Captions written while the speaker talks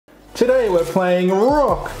Today we're playing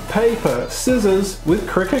rock, paper, scissors with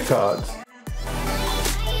cricket cards.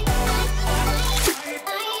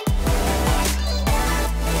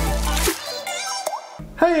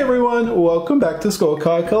 Hey everyone, welcome back to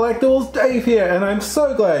Scorecard Collectibles. Dave here, and I'm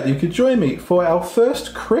so glad you could join me for our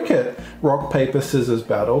first cricket rock, paper, scissors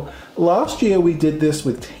battle. Last year we did this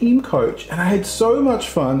with Team Coach and I had so much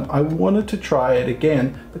fun I wanted to try it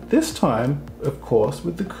again, but this time, of course,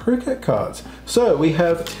 with the cricket cards. So we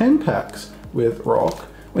have 10 packs with rock,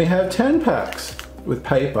 we have 10 packs with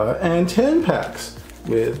paper, and 10 packs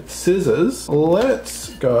with scissors. Let's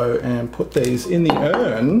go and put these in the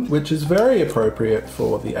urn, which is very appropriate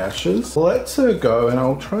for the ashes. Let's go, and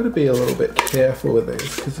I'll try to be a little bit careful with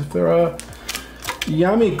these, because if there are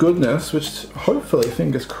yummy goodness, which hopefully,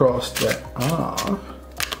 fingers crossed, there are,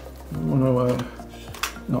 I want to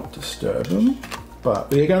not disturb them, but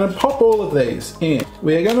we're going to pop all of these in.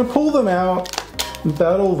 We're going to pull them out,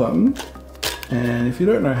 battle them, and if you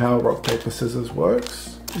don't know how rock, paper, scissors works,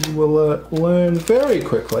 you will learn very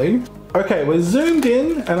quickly. Okay, we're zoomed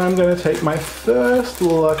in and I'm going to take my first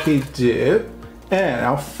lucky dip, and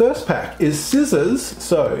our first pack is scissors.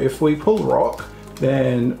 So if we pull rock,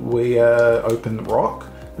 then we open rock,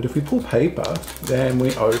 but if we pull paper, then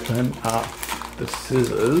we open up the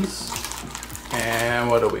scissors. And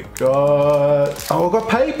what do we got? Oh, we've got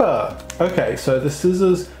paper. Okay, so the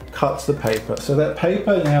scissors cuts the paper, so that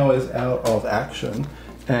paper now is out of action.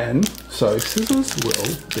 And so scissors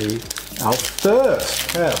will be our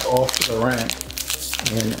first pack off the rank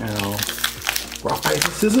in our rock,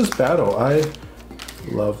 paper, scissors battle. I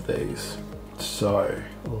love these. So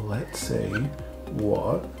let's see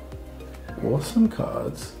what awesome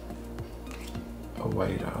cards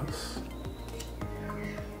await us.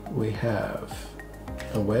 We have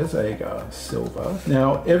a Wes Agar silver.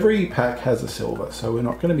 Now every pack has a silver, so we're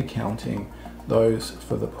not going to be counting those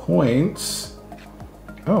for the points.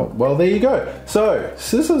 Oh, well there you go. So,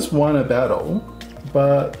 scissors won a battle,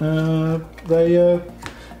 but they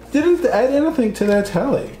didn't add anything to their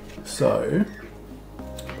tally. So,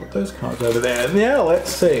 put those cards over there. Now,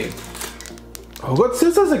 let's see. Oh, we've got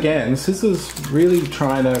scissors again. Scissors really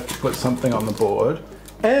trying to put something on the board.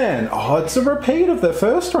 And, oh, it's a repeat of the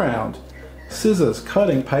first round. Scissors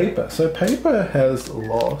cutting paper. So, paper has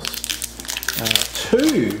lost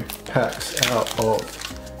 2 packs out of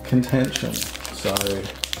contention. So,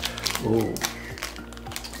 ooh,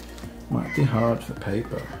 might be hard for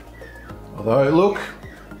paper. Although, look,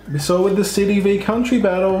 we saw with the City v Country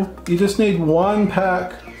battle, you just need 1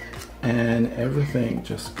 pack and everything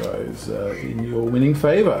just goes in your winning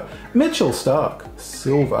favor. Mitchell Starc,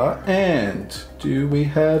 silver, and do we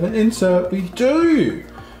have an insert? We do!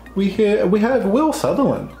 We have Will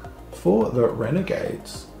Sutherland for the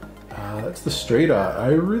Renegades. That's the street art. I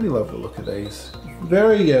really love the look of these.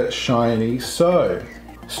 Very shiny. So,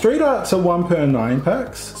 street arts are 1 per 9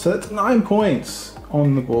 packs, so that's 9 points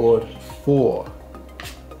on the board for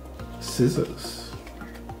scissors.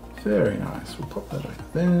 Very nice. We'll pop that over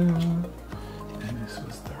there. And this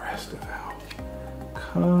was the rest of our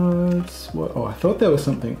cards. What? Oh, I thought there was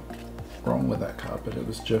something wrong with that card, but it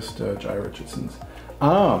was just Jai Richardson's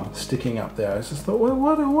arm sticking up there. I just thought, well,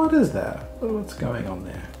 what is that? What's going on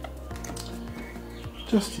there?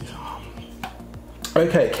 Just his arm.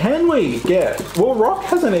 Okay, can we get... Well, rock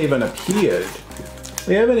hasn't even appeared.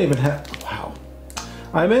 We haven't even had... Wow.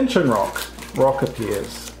 I mentioned rock. Rock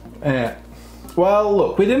appears. Well,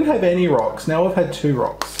 look, we didn't have any rocks. Now we've had 2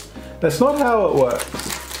 rocks. That's not how it works.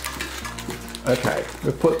 Okay,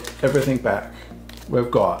 we've put everything back. We've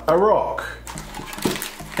got a rock.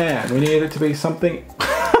 And we need it to be something...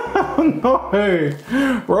 No!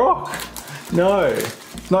 Rock! No!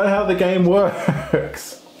 It's not how the game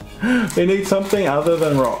works. We need something other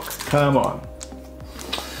than rock. Come on.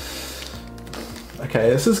 Okay,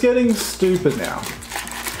 this is getting stupid now.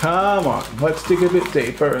 Come on, let's dig a bit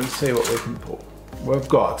deeper and see what we can pull. We've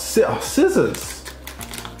got scissors.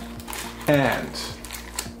 And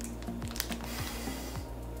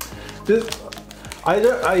this,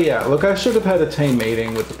 yeah, look, I should have had a team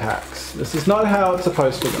meeting with the packs. This is not how it's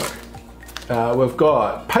supposed to go. We've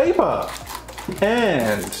got paper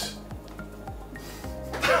and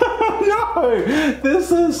no,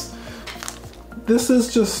 this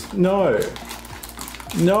is just no,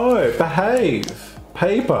 behave.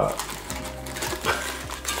 Paper.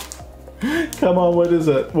 Come on, what is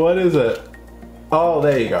it? What is it? Oh,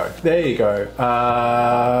 there you go. There you go.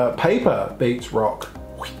 Paper beats rock.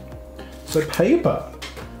 So paper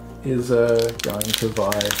is going to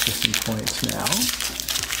vie for some points now.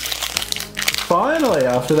 Finally,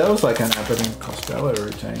 after that was like an Abbott and Costello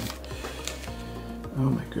routine. Oh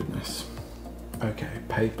my goodness. Okay,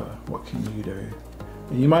 paper, what can you do?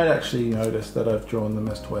 You might actually notice that I've drawn them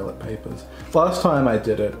as toilet papers. Last time I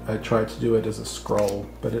did it, I tried to do it as a scroll,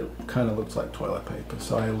 but it kind of looks like toilet paper,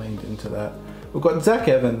 so I leaned into that. We've got Zach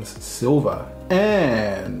Evans, silver,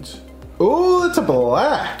 and... ooh, that's a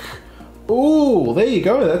black! Ooh, there you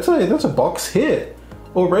go, that's a box hit.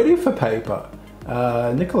 Already for paper.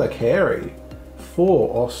 Nicola Carey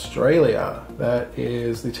for Australia. That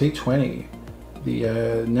is the T20.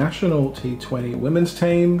 The national T20 women's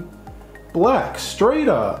team. Black, straight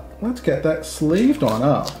up. Let's get that sleeved on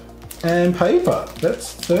up. And paper,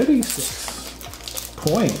 that's 36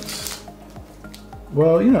 points.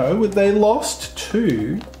 Well, you know, they lost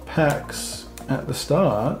 2 packs at the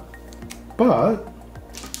start, but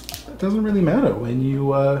it doesn't really matter when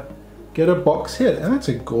you get a box hit. And that's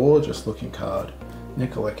a gorgeous looking card.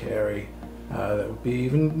 Nicola Carey. That would be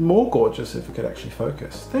even more gorgeous if it could actually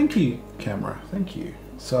focus. Thank you, camera, thank you.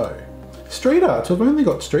 So, street arts, I've only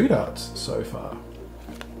got street arts so far.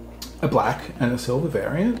 A black and a silver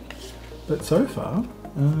variant, but so far,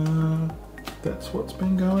 that's what's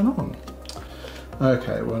been going on.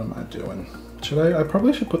 Okay, what am I doing? I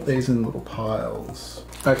probably should put these in little piles.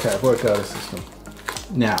 Okay, I've worked out a system.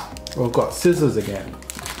 Now, we've got scissors again.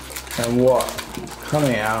 And what?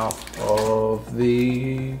 Coming out of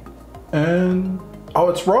the... oh,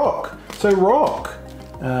 it's rock. So rock.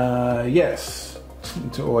 Yes.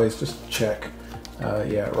 Need to always just check.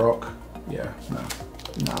 Yeah, rock. Yeah, no.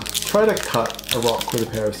 Nah. Try to cut a rock with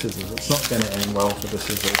a pair of scissors. It's not going to end well for the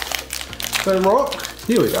scissors. So rock.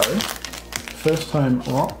 Here we go. First time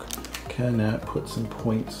rock can put some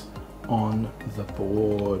points on the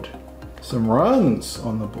board. Some runs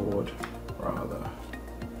on the board, rather.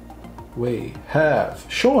 We have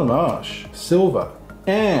Shaun Marsh, silver.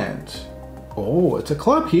 And, oh, it's a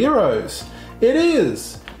Club Heroes. It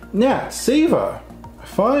is Nat Seaver.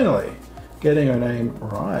 Finally getting her name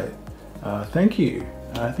right. Thank you.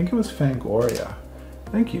 I think it was Fangoria.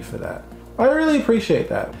 Thank you for that. I really appreciate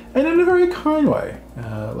that. And in a very kind way,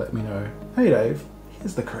 let me know, hey Dave,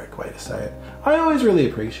 here's the correct way to say it. I always really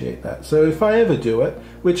appreciate that. So if I ever do it,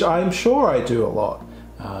 which I'm sure I do a lot,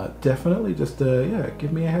 definitely just, yeah,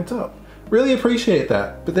 give me a heads up. Really appreciate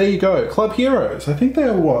that. But there you go, Club Heroes. I think they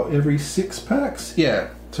are what, every 6 packs? Yeah,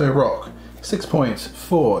 so rock. 6 points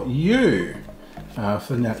for you,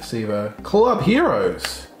 for Nat Seaver. Club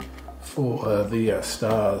Heroes for the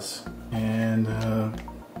stars. And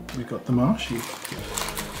we got the Marshy.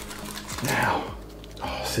 Now,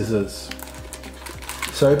 oh, scissors.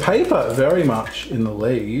 So paper very much in the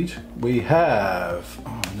lead. We have,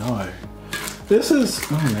 oh no. This is,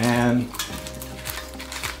 oh man.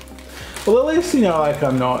 Well, at least, you know, like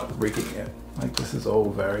I'm not rigging it. Like this is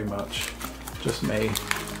all very much just me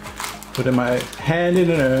putting my hand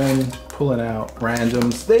in an urn, pulling out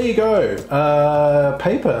randoms. There you go.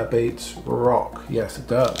 Paper beats rock. Yes, it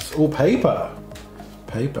does. Oh, paper.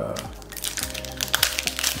 Paper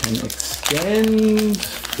can extend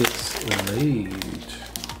its lead.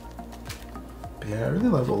 But yeah, I really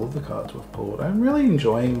love all of the cards we've pulled. I'm really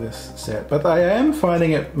enjoying this set, but I am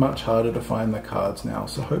finding it much harder to find the cards now,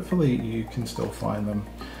 so hopefully you can still find them.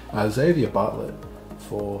 Xavier Bartlett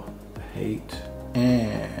for the Heat,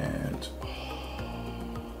 and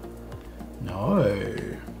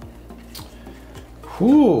no.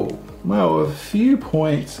 Whew. Well, a few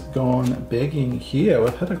points gone begging here.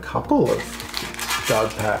 We've had a couple of dud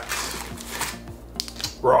packs.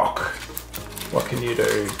 Rock. What can you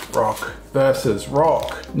do? Rock versus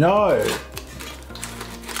rock. No.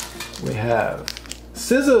 We have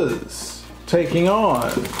scissors taking on.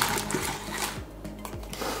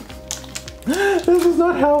 This is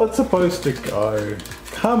not how it's supposed to go.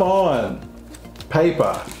 Come on.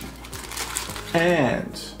 Paper.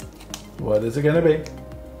 And what is it going to be?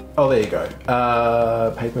 Oh, there you go.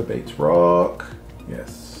 Paper beats rock.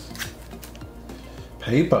 Yes.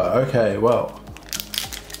 Paper. Okay, well.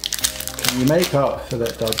 Can you make up for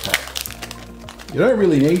that dud pack? You don't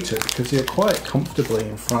really need to because you're quite comfortably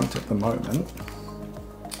in front at the moment.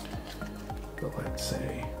 But let's see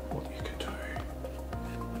what you can do.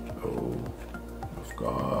 Oh, I've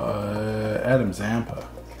got Adam Zampa.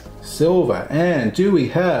 Silver. And do we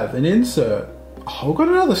have an insert? Oh, we've got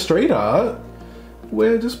another street art.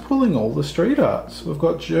 We're just pulling all the street arts. We've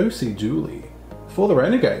got Josie Dooley for the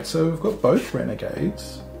Renegades. So we've got both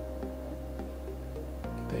Renegades.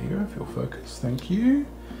 There you go, if you'll focus. Thank you.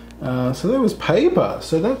 So that was paper.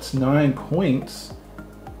 So that's 9 points.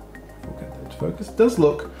 We'll get that to focus. It does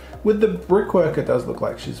look, with the brickwork, it does look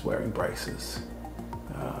like she's wearing braces.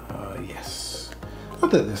 Yes.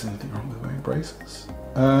 Not that there's anything wrong with wearing braces.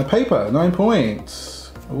 Paper, 9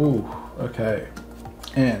 points. Ooh, okay.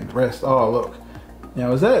 And rest. Oh, look.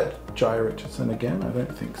 Now, is that Jai Richardson again? I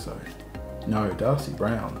don't think so. No, Darcy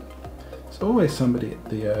Brown. It's always somebody at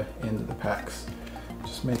the end of the packs,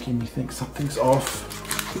 just making me think something's off.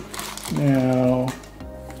 Now,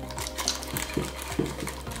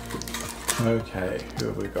 okay, who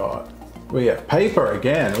have we got? We have Paper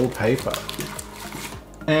again, all Paper.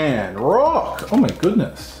 And Rock! Oh my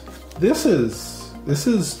goodness. This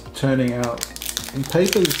is turning out, and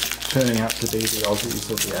Paper's turning out to be the Aussies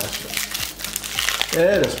of the Ashes.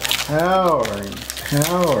 They're just powering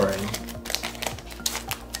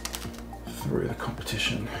through the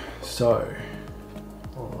competition. So,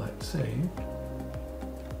 well, let's see.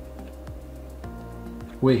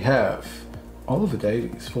 We have Oliver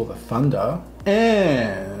Davies for the Thunder,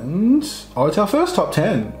 and oh, it's our first top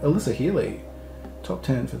 10, Alyssa Healy. Top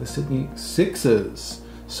 10 for the Sydney Sixers.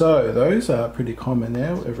 So those are pretty common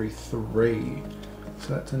now, every 3.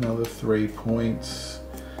 So that's another 3 points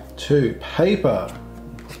to Paper.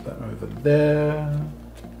 Put that over there.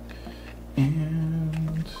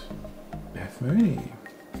 And Beth Mooney.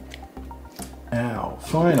 Our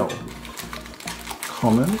final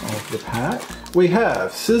common of the pack. We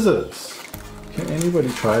have Scissors. Can anybody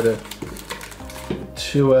try to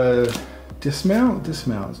dismount?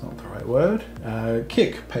 Dismount is not the right word.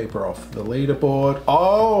 Kick Paper off the leaderboard.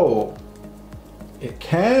 Oh, it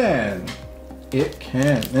can. It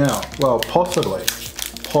can. Now, well, possibly.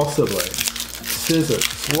 Scissors,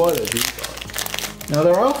 what have you got? Now,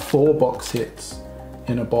 there are 4 box hits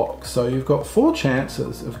in a box, so you've got 4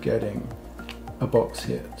 chances of getting a box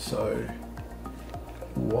hit. So,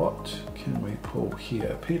 what can we pull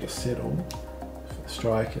here? Peter Siddle for the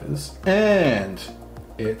Strikers, and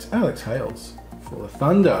it's Alex Hales for the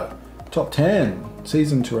Thunder. Top 10,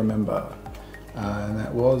 season to remember. And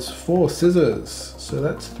that was for Scissors. So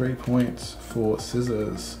that's 3 points for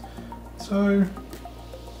Scissors. So,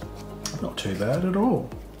 not too bad at all.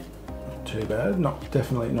 Not too bad.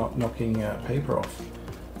 Definitely not knocking Paper off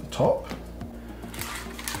the top.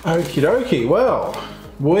 Okie dokie. Well,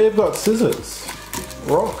 we've got Scissors.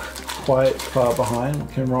 Rock quite far behind.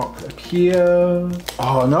 Can Rock appear?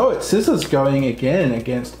 Oh no, it's Scissors going again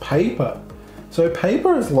against Paper. So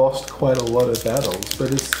Paper has lost quite a lot of battles,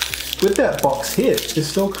 but with that box hit, is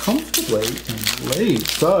still comfortably in the lead.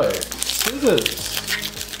 So, Scissors.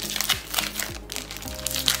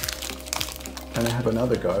 And I have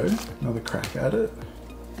another crack at it.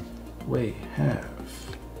 We have,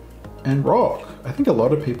 and Rock. I think a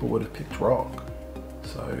lot of people would have picked Rock.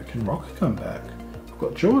 So, can Rock come back? We've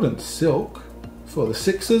got Jordan Silk for the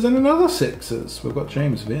Sixers and another Sixers. We've got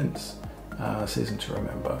James Vince, season to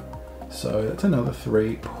remember. So that's another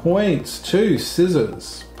 3 points to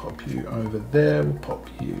Scissors. Pop you over there, we'll pop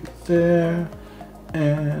you there,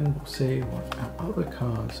 and we'll see what our other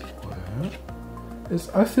cards were.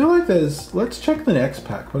 I feel like let's check the next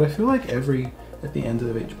pack, but I feel like at the end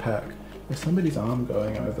of each pack, there's somebody's arm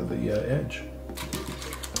going over the edge.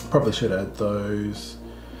 Probably should add those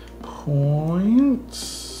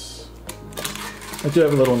points. I do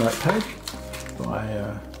have a little notepad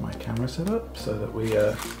by my camera setup so that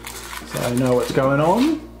so I know what's going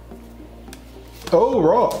on. Oh,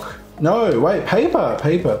 Rock. No, wait, Paper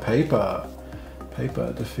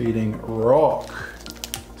defeating Rock.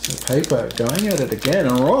 So Paper going at it again,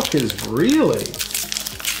 and Rock is really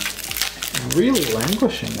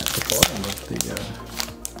languishing at the bottom of the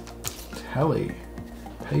tally.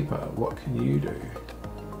 Paper, what can you do?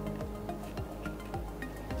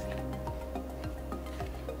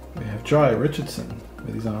 We have Jai Richardson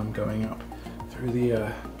with his arm going up through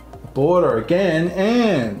the border again,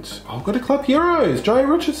 and I've got a Club Heroes. Jai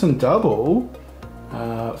Richardson double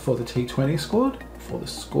for the T20 squad for the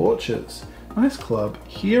Scorchers. Nice Club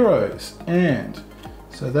Heroes, and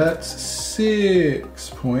so that's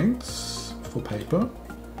 6 points for Paper.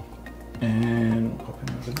 And we'll pop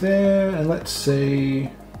him over there, and let's see.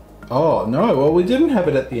 Oh no, well we didn't have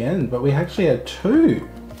it at the end, but we actually had 2.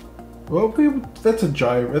 Well, that's a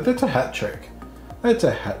hat trick. That's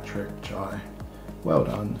a hat trick, Jai. Well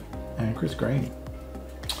done. And Chris Green.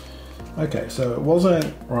 Okay, so it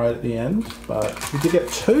wasn't right at the end, but we did get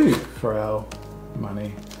 2 for our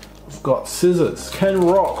money. We've got Scissors. Can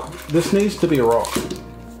Rock. This needs to be a Rock.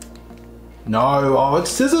 No, oh, it's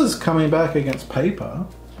Scissors coming back against Paper.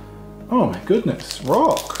 Oh my goodness,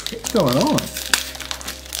 Rock. What's going on?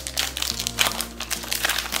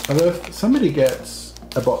 Although if somebody gets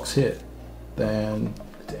a box hit, then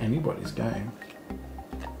it's anybody's game.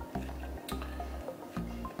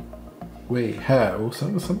 We have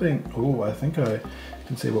something. Oh, I think I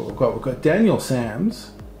can see what we've got. We've got Daniel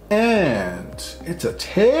Sams, and it's a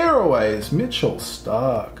tearaway. It's Mitchell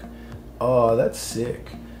Stark. Oh, that's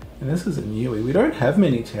sick. And this is a newie. We don't have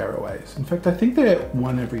many tearaways. In fact, I think they're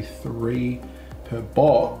 1 every 3 per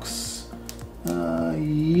box.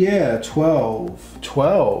 Yeah, 12.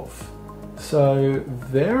 12. So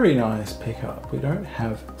very nice pickup. We don't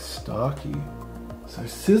have Starkey. So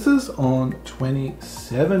Scissors on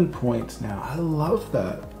 27 points now. I love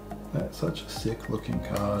that. That's such a sick looking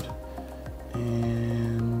card.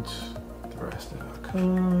 And the rest of our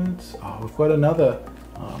cards. Oh, we've got another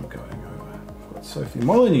arm going over. We've got Sophie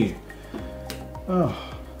Molyneux. Oh,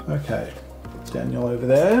 okay. Daniel over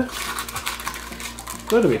there.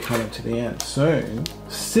 Got to be coming to the end soon.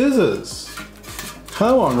 Scissors.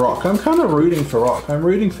 Come on, Rock. I'm kind of rooting for Rock. I'm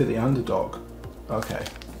rooting for the underdog. Okay.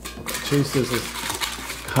 We've got 2 Scissors.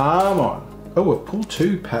 Come on. Oh, we've pulled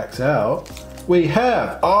 2 packs out. We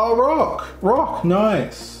have. Oh, Rock. Rock.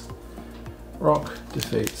 Nice. Rock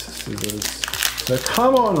defeats Scissors. So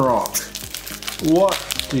come on, Rock.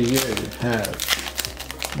 What do you have?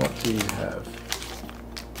 What do you have?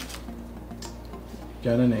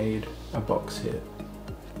 Gonna need a box hit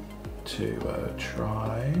to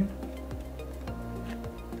try.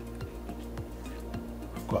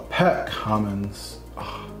 I've got Pat Cummins.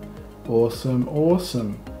 Oh, awesome,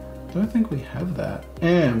 awesome. Don't think we have that.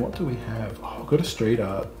 And what do we have? Oh, we've got a street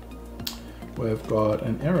art. We've got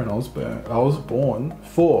an Aaron Osborne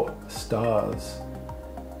 4 stars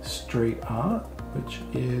street art, which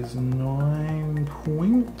is 9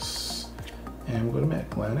 points. And we've got a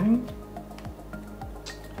Matt Lanning.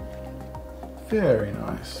 Very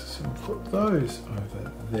nice. So we'll put those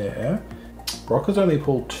over there. Rock has only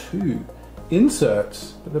pulled 2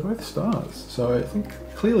 inserts, but they're both stars. So I think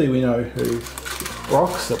clearly we know who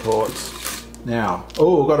Rock supports. Now,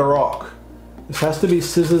 oh, we've got a Rock. This has to be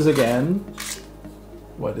Scissors again.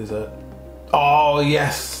 What is it? Oh,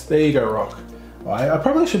 yes. There you go, Rock. I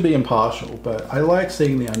probably should be impartial, but I like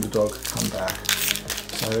seeing the underdog come back.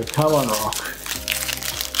 So come on, Rock.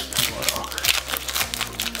 Come on, Rock.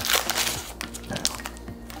 Now,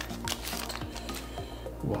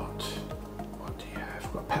 what do you have?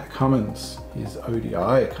 We've got Pat Cummins, his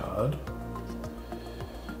ODI card.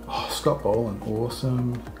 Oh, Scott Boland,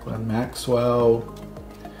 awesome. Glenn Maxwell.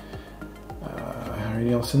 Harry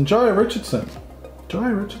Nielsen, Jai Richardson.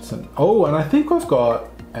 Oh, and I think we've got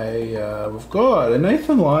a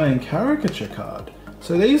Nathan Lyon caricature card.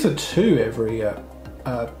 So these are 2 every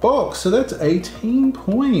box. So that's 18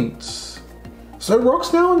 points. So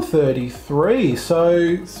Rock's now on 33. So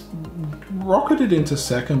it's rocketed into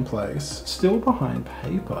 2nd place, still behind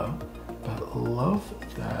Paper, but love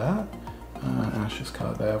that. Ash's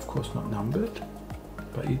card, they are of course not numbered,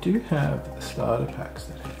 but you do have the starter packs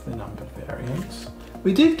that have the numbered variants.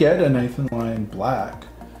 We did get a Nathan Lyon black,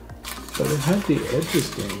 but it had the edges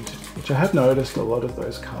dinged, which I have noticed a lot of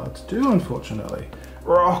those cards do, unfortunately.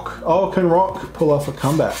 Rock! Oh, can Rock pull off a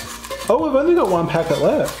comeback? Oh, we've only got 1 packet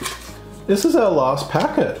left. This is our last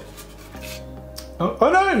packet.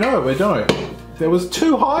 Oh no, we don't. There was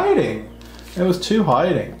 2 hiding. There was 2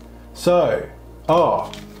 hiding. So,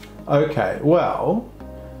 oh, okay, well,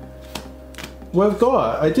 we've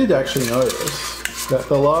got, I did actually notice that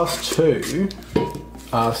the last 2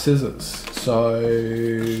 are Scissors. So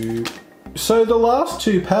the last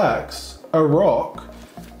 2 packs are Rock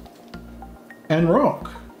and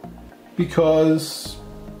Rock. Because,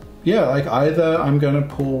 yeah, like either I'm gonna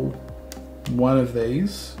pull one of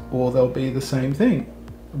these or they'll be the same thing.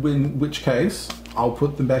 In which case, I'll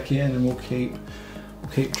put them back in and we'll keep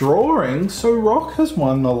drawing. So Rock has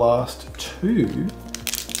won the last 2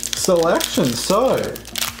 selections. So,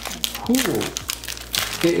 cool.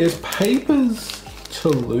 It is Papers to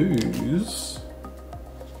lose.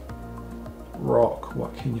 Rock,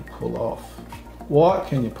 what can you pull off? What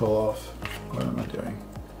can you pull off? What am I doing?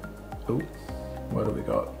 Oh, what do we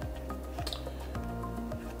got?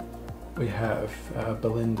 We have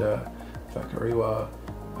Belinda Vakariwa,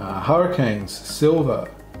 Hurricanes, Silver,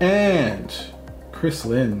 and Chris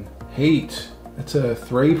Lynn, Heat. That's a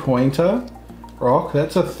 3-pointer. Rock,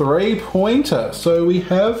 that's a 3-pointer. So we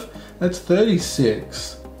have, that's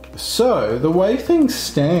 36. So the way things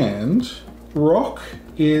stand, Rock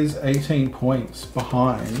is 18 points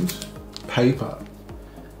behind Paper.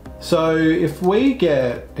 So if we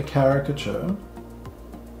get a caricature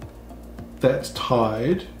that's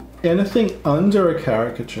tied, anything under a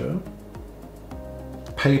caricature,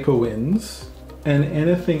 Paper wins, and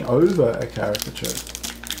anything over a caricature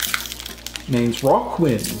means Rock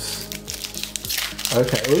wins.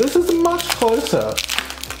 Okay, well this is much closer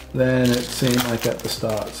than it seemed like at the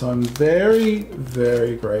start. So I'm very,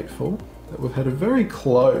 very grateful that we've had a very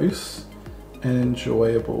close and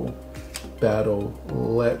enjoyable battle.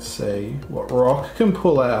 Let's see what Rock can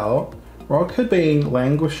pull out. Rock had been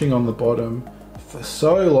languishing on the bottom for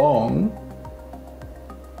so long.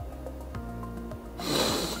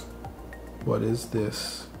 What is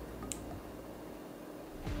this?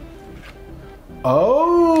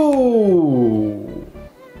 Oh!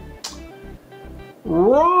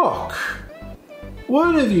 Rock!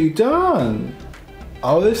 What have you done?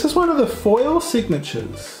 Oh, this is one of the foil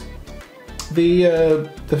signatures. The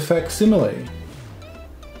facsimile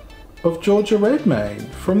of Georgia Redmayne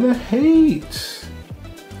from the Heat.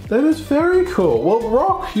 That is very cool. Well,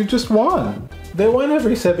 Rock, you've just won. They're one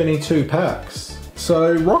every 72 packs.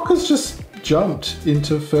 So Rock has just jumped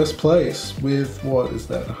into first place with, what is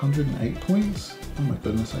that, 108 points? Oh my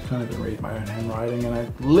goodness, I can't even read my own handwriting, and I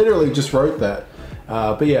literally just wrote that.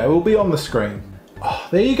 But yeah, it will be on the screen. Oh,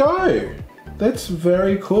 there you go. That's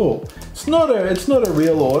very cool. It's not a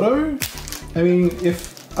real auto. I mean,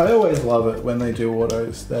 I always love it when they do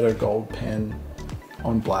autos that are gold pen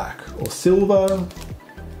on black or silver.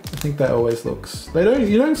 I think that always looks,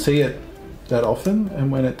 you don't see it that often, and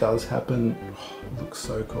when it does happen, oh, it looks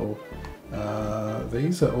so cool.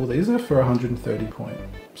 These are for 130 point.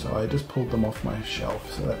 So I just pulled them off my shelf,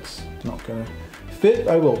 so that's not gonna fit.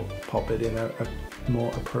 I will pop it in a more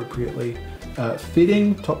appropriately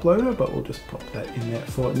fitting top loader, but we'll just pop that in there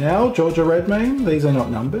for now. Georgia Redmayne, these are not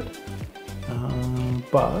numbered,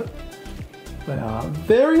 but they are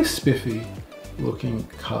very spiffy looking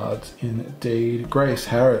cards indeed. Grace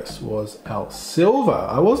Harris was our silver.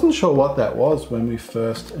 I wasn't sure what that was when we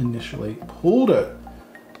first initially pulled it,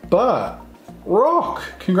 but Rock,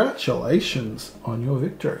 congratulations on your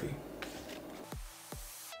victory.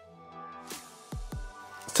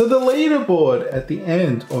 So the leaderboard at the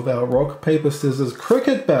end of our rock, paper, scissors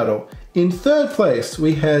cricket battle. In third place,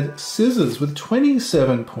 we had Scissors with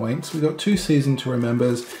 27 points. We got 2 Season to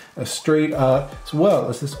Remembers, a Street Art, as well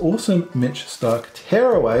as this awesome Mitch Starc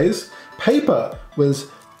Tearaways. Paper was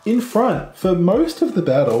in front for most of the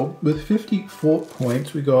battle with 54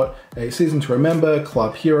 points. We got a Season to Remember,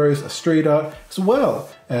 Club Heroes, a Street Art, as well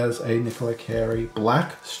as a Nicola Carey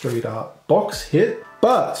Black Street Art box hit.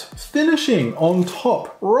 But finishing on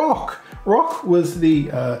top, Rock. Rock was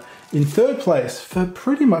in third place for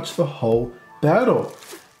pretty much the whole battle.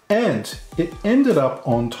 And it ended up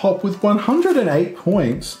on top with 108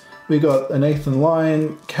 points. We got a Nathan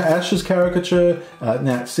Lyon, Ash's Caricature,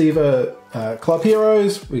 Nat Seaver, Club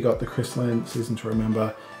Heroes. We got the Chris Lynn Season to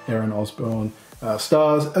Remember, Aaron Osborne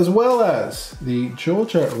stars, as well as the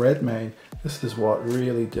Georgia Redmayne. This is what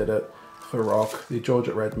really did it for Rock, the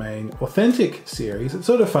Georgia Redmayne Authentic series. It's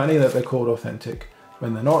sort of funny that they're called authentic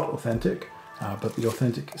when they're not authentic, but the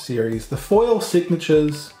Authentic series, the foil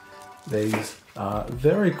signatures, these are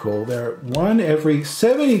very cool. They're one every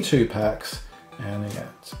 72 packs, and yeah,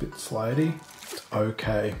 it's a bit slidey. It's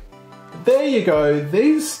okay. There you go.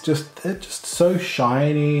 They're just so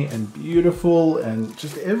shiny and beautiful, and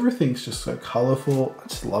just everything's just so colorful. I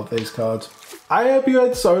just love these cards. I hope you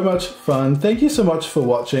had so much fun. Thank you so much for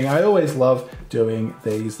watching. I always love doing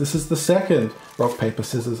these. This is the second rock, paper,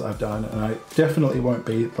 scissors I've done, and I definitely won't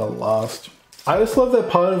be the last. I just love that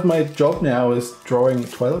part of my job now is drawing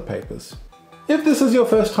toilet papers. If this is your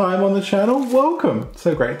first time on the channel, welcome.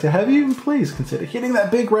 So great to have you, and please consider hitting that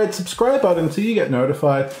big red subscribe button so you get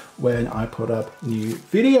notified when I put up new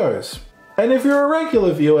videos. And if you're a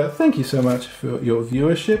regular viewer, thank you so much for your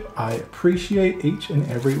viewership. I appreciate each and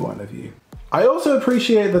every one of you. I also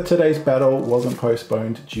appreciate that today's battle wasn't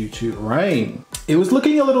postponed due to rain. It was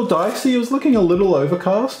looking a little dicey, it was looking a little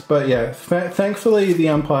overcast, but yeah, thankfully the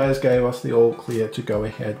umpires gave us the all clear to go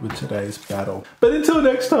ahead with today's battle. But until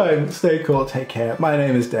next time, stay cool, take care. My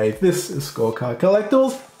name is Dave, this is Scorecard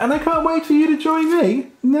Collectibles, and I can't wait for you to join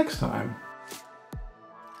me next time.